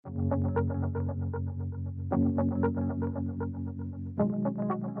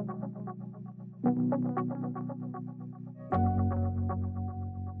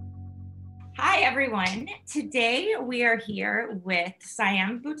everyone. Today we are here with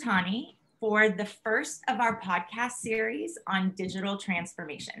Sanyam Bhutani for the first of our podcast series on digital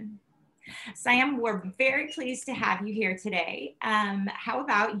transformation. Sanyam, we're very pleased to have you here today. How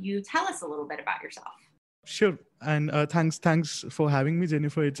about you tell us a little bit about yourself? Sure. And thanks for having me,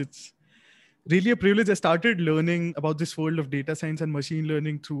 Jennifer. It's really a privilege. I started learning about this world of data science and machine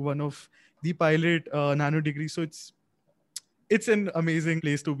learning through one of the pilot nano degrees. So it's an amazing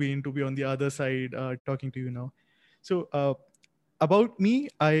place to be on the other side, talking to you now. So about me,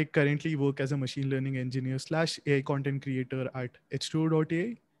 I currently work as a machine learning engineer / AI content creator at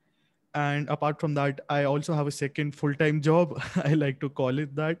H2O.ai. And apart from that, I also have a second full-time job. I like to call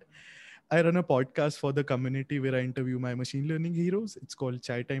it that. I run a podcast for the community where I interview my machine learning heroes. It's called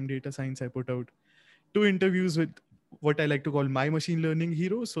Chai Time Data Science. I put out 2 interviews with what I like to call my machine learning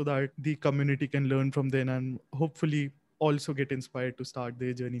heroes so that the community can learn from them and hopefully also get inspired to start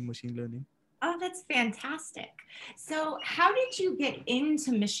their journey in machine learning. Oh, that's fantastic. So how did you get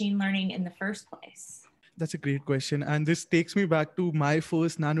into machine learning in the first place? That's a great question. And this takes me back to my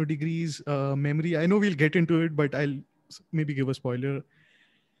first nano degrees memory. I know we'll get into it, but I'll maybe give a spoiler.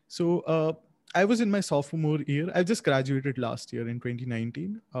 So I was in my sophomore year. I just graduated last year in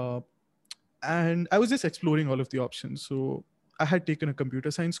 2019. And I was just exploring all of the options. So I had taken a computer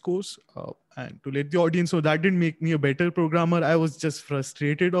science course, and to let the audience know, that didn't make me a better programmer. I was just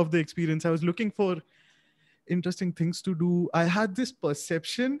frustrated of the experience. I was looking for interesting things to do. I had this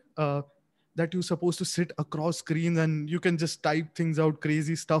perception that you're supposed to sit across screens and you can just type things out,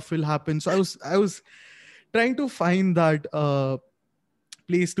 crazy stuff will happen. So I was trying to find that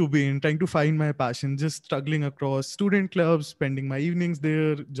place to be in, trying to find my passion, just struggling across student clubs, spending my evenings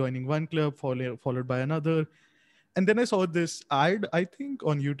there, joining one club, followed by another. And then I saw this ad, I think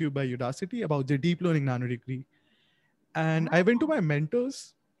on YouTube by Udacity, about the deep learning nano degree. And I went to my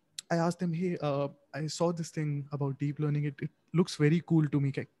mentors. I asked them, hey, I saw this thing about deep learning. It looks very cool to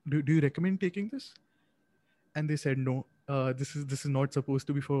me. Do you recommend taking this? And they said, no, this is not supposed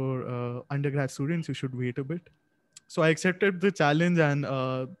to be for undergrad students. You should wait a bit. So I accepted the challenge, and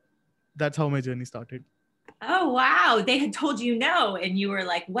that's how my journey started. Oh, wow. They had told you no, and you were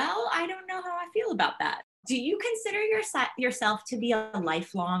like, well, I don't know how I feel about that. Do you consider yourself to be a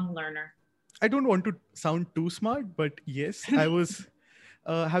lifelong learner? I don't want to sound too smart, but yes, I was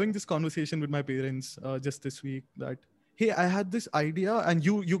having this conversation with my parents just this week that, hey, I had this idea and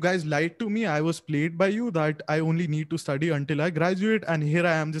you guys lied to me. I was played by you that I only need to study until I graduate. And here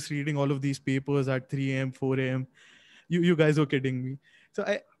I am just reading all of these papers at 3 a.m., 4 a.m. You guys are kidding me. So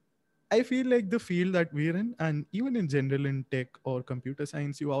I feel like the field that we're in, and even in general in tech or computer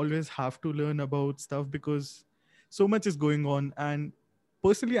science, you always have to learn about stuff because so much is going on. And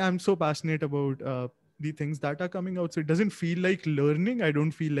personally, I'm so passionate about the things that are coming out. So it doesn't feel like learning. I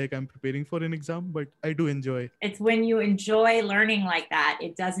don't feel like I'm preparing for an exam, but I do enjoy. It's when you enjoy learning like that,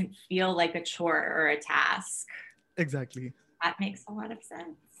 it doesn't feel like a chore or a task. Exactly. That makes a lot of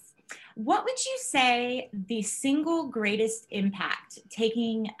sense. What would you say the single greatest impact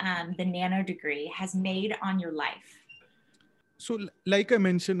taking the nano degree has made on your life? So like I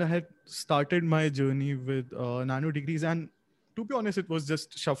mentioned, I had started my journey with nano degrees, and to be honest, it was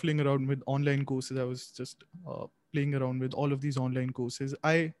just shuffling around with online courses. I was just playing around with all of these online courses.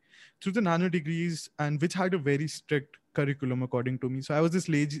 Through the nano degrees, and which had a very strict curriculum according to me. So I was this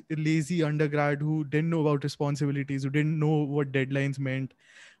lazy undergrad who didn't know about responsibilities, who didn't know what deadlines meant.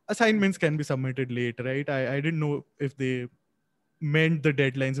 Assignments can be submitted late, right? I didn't know if they meant the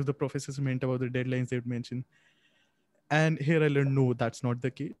deadlines, if the professors meant about the deadlines they'd mentioned. And here I learned, no, that's not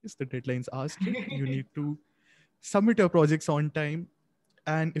the case. The deadlines are strict. You need to submit your projects on time.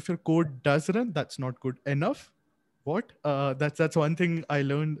 And if your code does run, that's not good enough. What? That's one thing I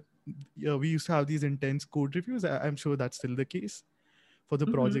learned. Yeah, we used to have these intense code reviews. I'm sure that's still the case for the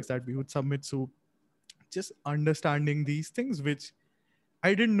projects that we would submit. So just understanding these things, which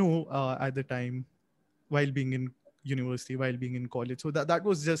I didn't know at the time while being in university, while being in college. So that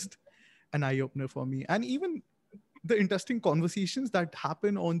was just an eye opener for me. And even the interesting conversations that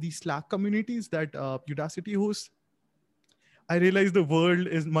happen on the Slack communities that Udacity hosts, I realized the world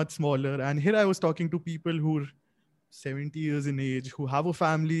is much smaller. And here I was talking to people who are 70 years in age, who have a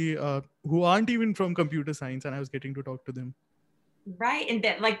family, who aren't even from computer science, and I was getting to talk to them. Right. And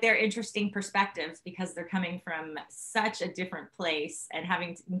that, like, they're interesting perspectives because they're coming from such a different place, and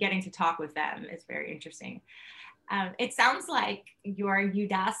getting to talk with them is very interesting. It sounds like your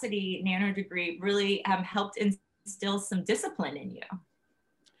Udacity nano degree really helped instill some discipline in you.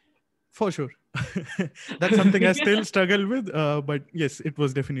 For sure. That's something I still struggle with, but yes, it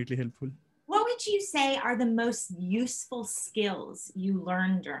was definitely helpful. What would would you say are the most useful skills you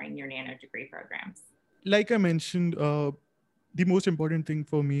learned during your nano degree programs? Like I mentioned, the most important thing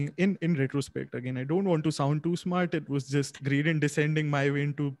for me in retrospect, again, I don't want to sound too smart. It was just gradient descending my way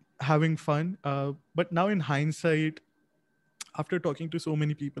into having fun. But now in hindsight, after talking to so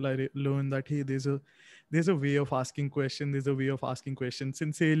many people, I learned that, hey, there's a way of asking questions. There's a way of asking questions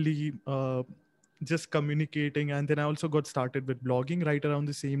sincerely, just communicating. And then I also got started with blogging right around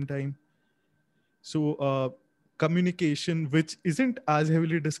the same time. So communication, which isn't as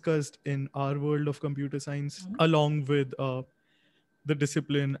heavily discussed in our world of computer science, along with the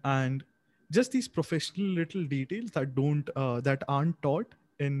discipline and just these professional little details that aren't taught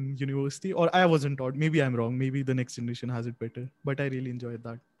in university, or I wasn't taught. Maybe I'm wrong. Maybe the next generation has it better, but I really enjoyed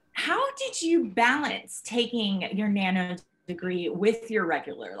that. How did you balance taking your nano degree with your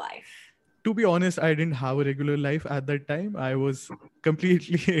regular life? To be honest, I didn't have a regular life at that time. I was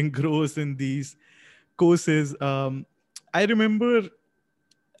completely engrossed in these courses. I remember,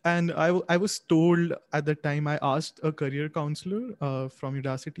 and I was told at the time, I asked a career counselor from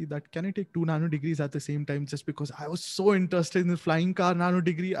Udacity that can I take 2 nano degrees at the same time, just because I was so interested in the flying car nano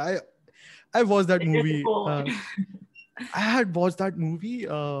degree. I watched that movie. I had watched that movie.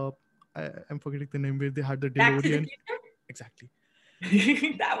 I'm forgetting the name, where they had the Back to the DeLorean. Future? Exactly.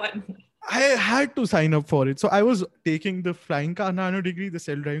 That one. I had to sign up for it. So I was taking the flying car nano degree, the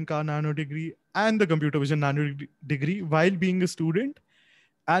self-driving car nano degree, and the computer vision nano degree while being a student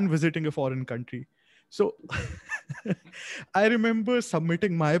and visiting a foreign country. So I remember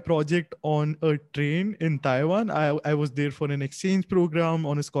submitting my project on a train in Taiwan. I was there for an exchange program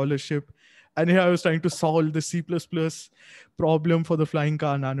on a scholarship. And here I was trying to solve the C++ problem for the flying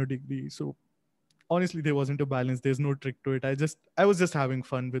car nano degree. So honestly, there wasn't a balance. There's no trick to it. I was just having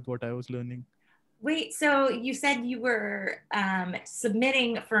fun with what I was learning. Wait, so you said you were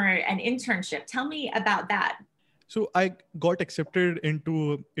submitting for an internship. Tell me about that. So I got accepted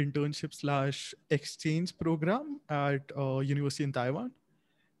into internship/exchange program at university in Taiwan.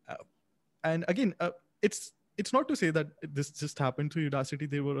 And again, it's not to say that this just happened to Udacity.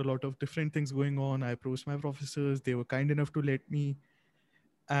 There were a lot of different things going on. I approached my professors. They were kind enough to let me.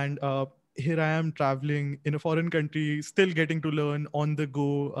 And here I am traveling in a foreign country, still getting to learn on the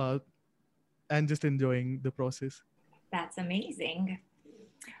go, and just enjoying the process. That's amazing.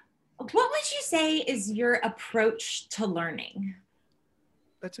 What would you say is your approach to learning?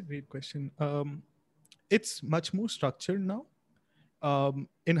 That's a great question. It's much more structured now.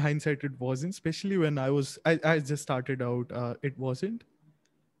 In hindsight, it wasn't, especially when I just started out. It wasn't.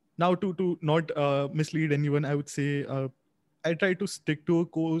 Now, to not mislead anyone, I would say I try to stick to a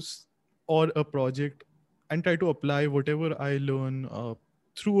course or a project and try to apply whatever I learn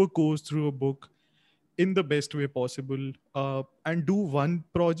through a course, through a book, in the best way possible, and do one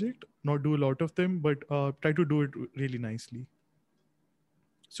project, not do a lot of them, but try to do it really nicely.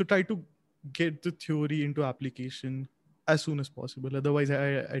 So try to get the theory into application as soon as possible. Otherwise,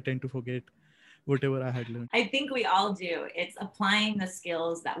 I tend to forget whatever I had learned. I think we all do. It's applying the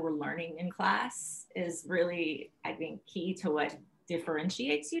skills that we're learning in class is really, I think, key to what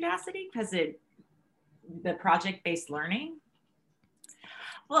differentiates Udacity, because the project-based learning.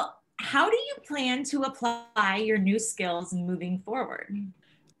 Well, how do you plan to apply your new skills moving forward?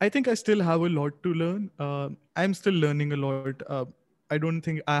 I think I still have a lot to learn. I'm still learning a lot. I don't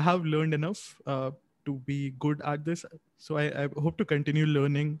think I have learned enough to be good at this. So I hope to continue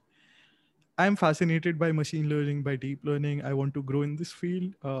learning. I'm fascinated by machine learning, by deep learning. I want to grow in this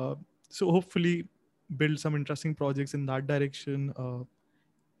field. So hopefully build some interesting projects in that direction,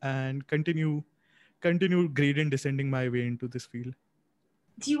 and continue gradient descending my way into this field.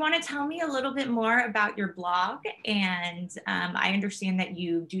 Do you want to tell me a little bit more about your blog? And I understand that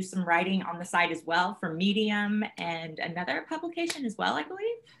you do some writing on the side as well for Medium and another publication as well, I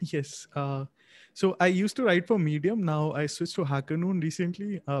believe. Yes. So I used to write for Medium. Now I switched to HackerNoon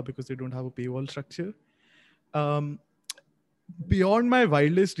recently because they don't have a paywall structure. Beyond my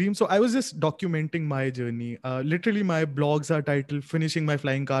wildest dreams, so I was just documenting my journey. Literally, my blogs are titled "Finishing My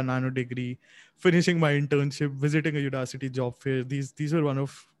Flying Car Nano Degree," "Finishing My Internship," "Visiting a Udacity Job Fair." These were one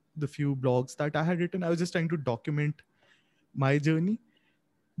of the few blogs that I had written. I was just trying to document my journey.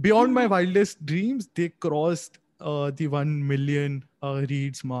 Beyond my wildest dreams, they crossed the 1 million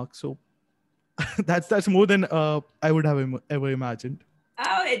reads mark. So that's more than I would have ever imagined.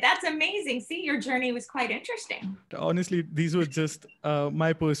 Oh, that's amazing. See, your journey was quite interesting. Honestly, these were just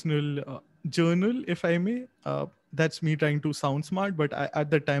my personal journal, if I may. That's me trying to sound smart, but at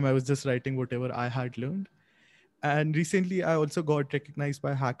that time I was just writing whatever I had learned. And recently I also got recognized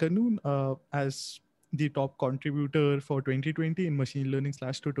by HackerNoon as the top contributor for 2020 in machine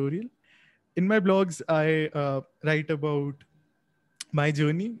learning/tutorial. in my blogs, I write about my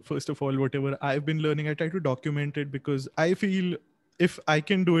journey. First of all, whatever I've been learning, I try to document it because I feel if I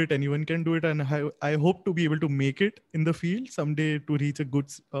can do it, anyone can do it. And I hope to be able to make it in the field someday to reach a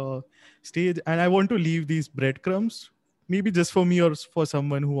good stage. And I want to leave these breadcrumbs, maybe just for me or for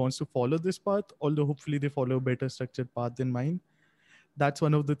someone who wants to follow this path, although hopefully they follow a better structured path than mine. That's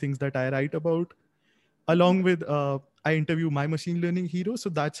one of the things that I write about. Along with, I interview my machine learning heroes. So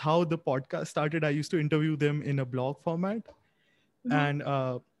that's how the podcast started. I used to interview them in a blog format, and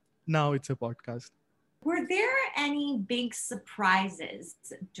now it's a podcast. Were there any big surprises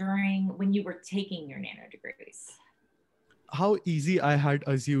during when you were taking your nano degrees? How easy I had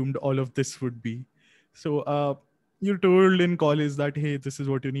assumed all of this would be. So you're told in college that, hey, this is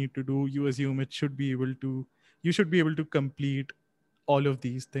what you need to do. You assume you should be able to complete all of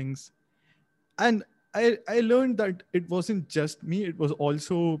these things. And I learned that it wasn't just me, it was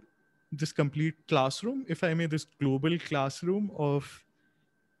also this complete classroom, if I may, this global classroom of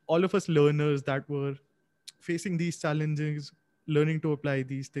all of us learners that were facing these challenges, learning to apply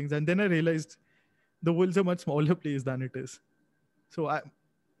these things. And then I realized the world's a much smaller place than it is. So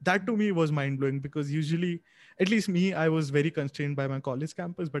that to me was mind blowing, because usually, at least me, I was very constrained by my college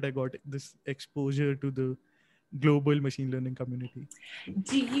campus, but I got this exposure to the global machine learning community.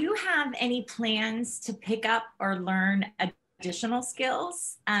 Do you have any plans to pick up or learn additional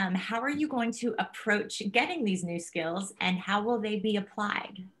skills? How are you going to approach getting these new skills, and how will they be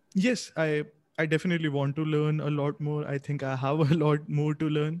applied? Yes, I definitely want to learn a lot more. I think I have a lot more to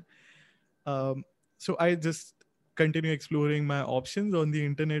learn. So I just continue exploring my options on the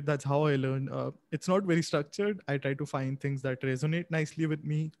internet. That's how I learn. It's not very structured. I try to find things that resonate nicely with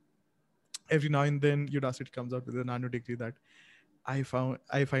me. Every now and then, Udacity comes out with a nano degree that I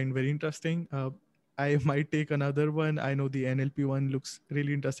find very interesting. I might take another one. I know the NLP one looks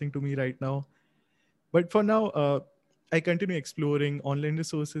really interesting to me right now. But for now, I continue exploring online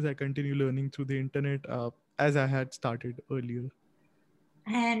resources. I continue learning through the internet, as I had started earlier.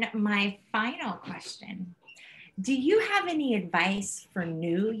 And my final question, do you have any advice for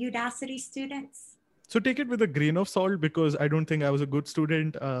new Udacity students? So take it with a grain of salt, because I don't think I was a good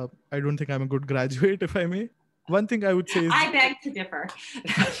student. I don't think I'm a good graduate, if I may. One thing I would say is, I beg to differ.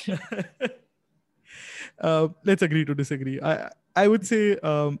 let's agree to disagree. I would say,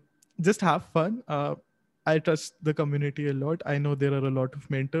 just have fun. I trust the community a lot. I know there are a lot of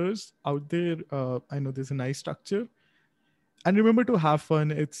mentors out there. I know there's a nice structure. And remember to have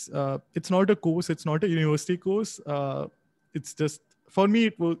fun. It's not a course. It's not a university course. It's just, for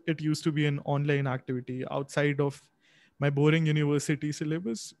me, it used to be an online activity outside of my boring university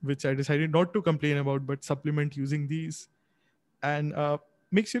syllabus, which I decided not to complain about, but supplement using these. And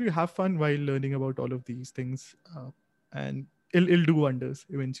make sure you have fun while learning about all of these things, and it'll do wonders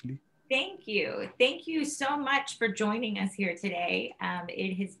eventually. Thank you. Thank you so much for joining us here today.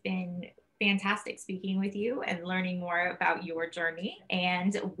 It has been fantastic speaking with you and learning more about your journey.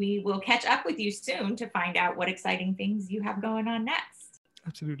 And we will catch up with you soon to find out what exciting things you have going on next.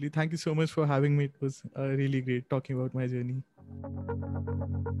 Absolutely. Thank you so much for having me. It was really great talking about my journey.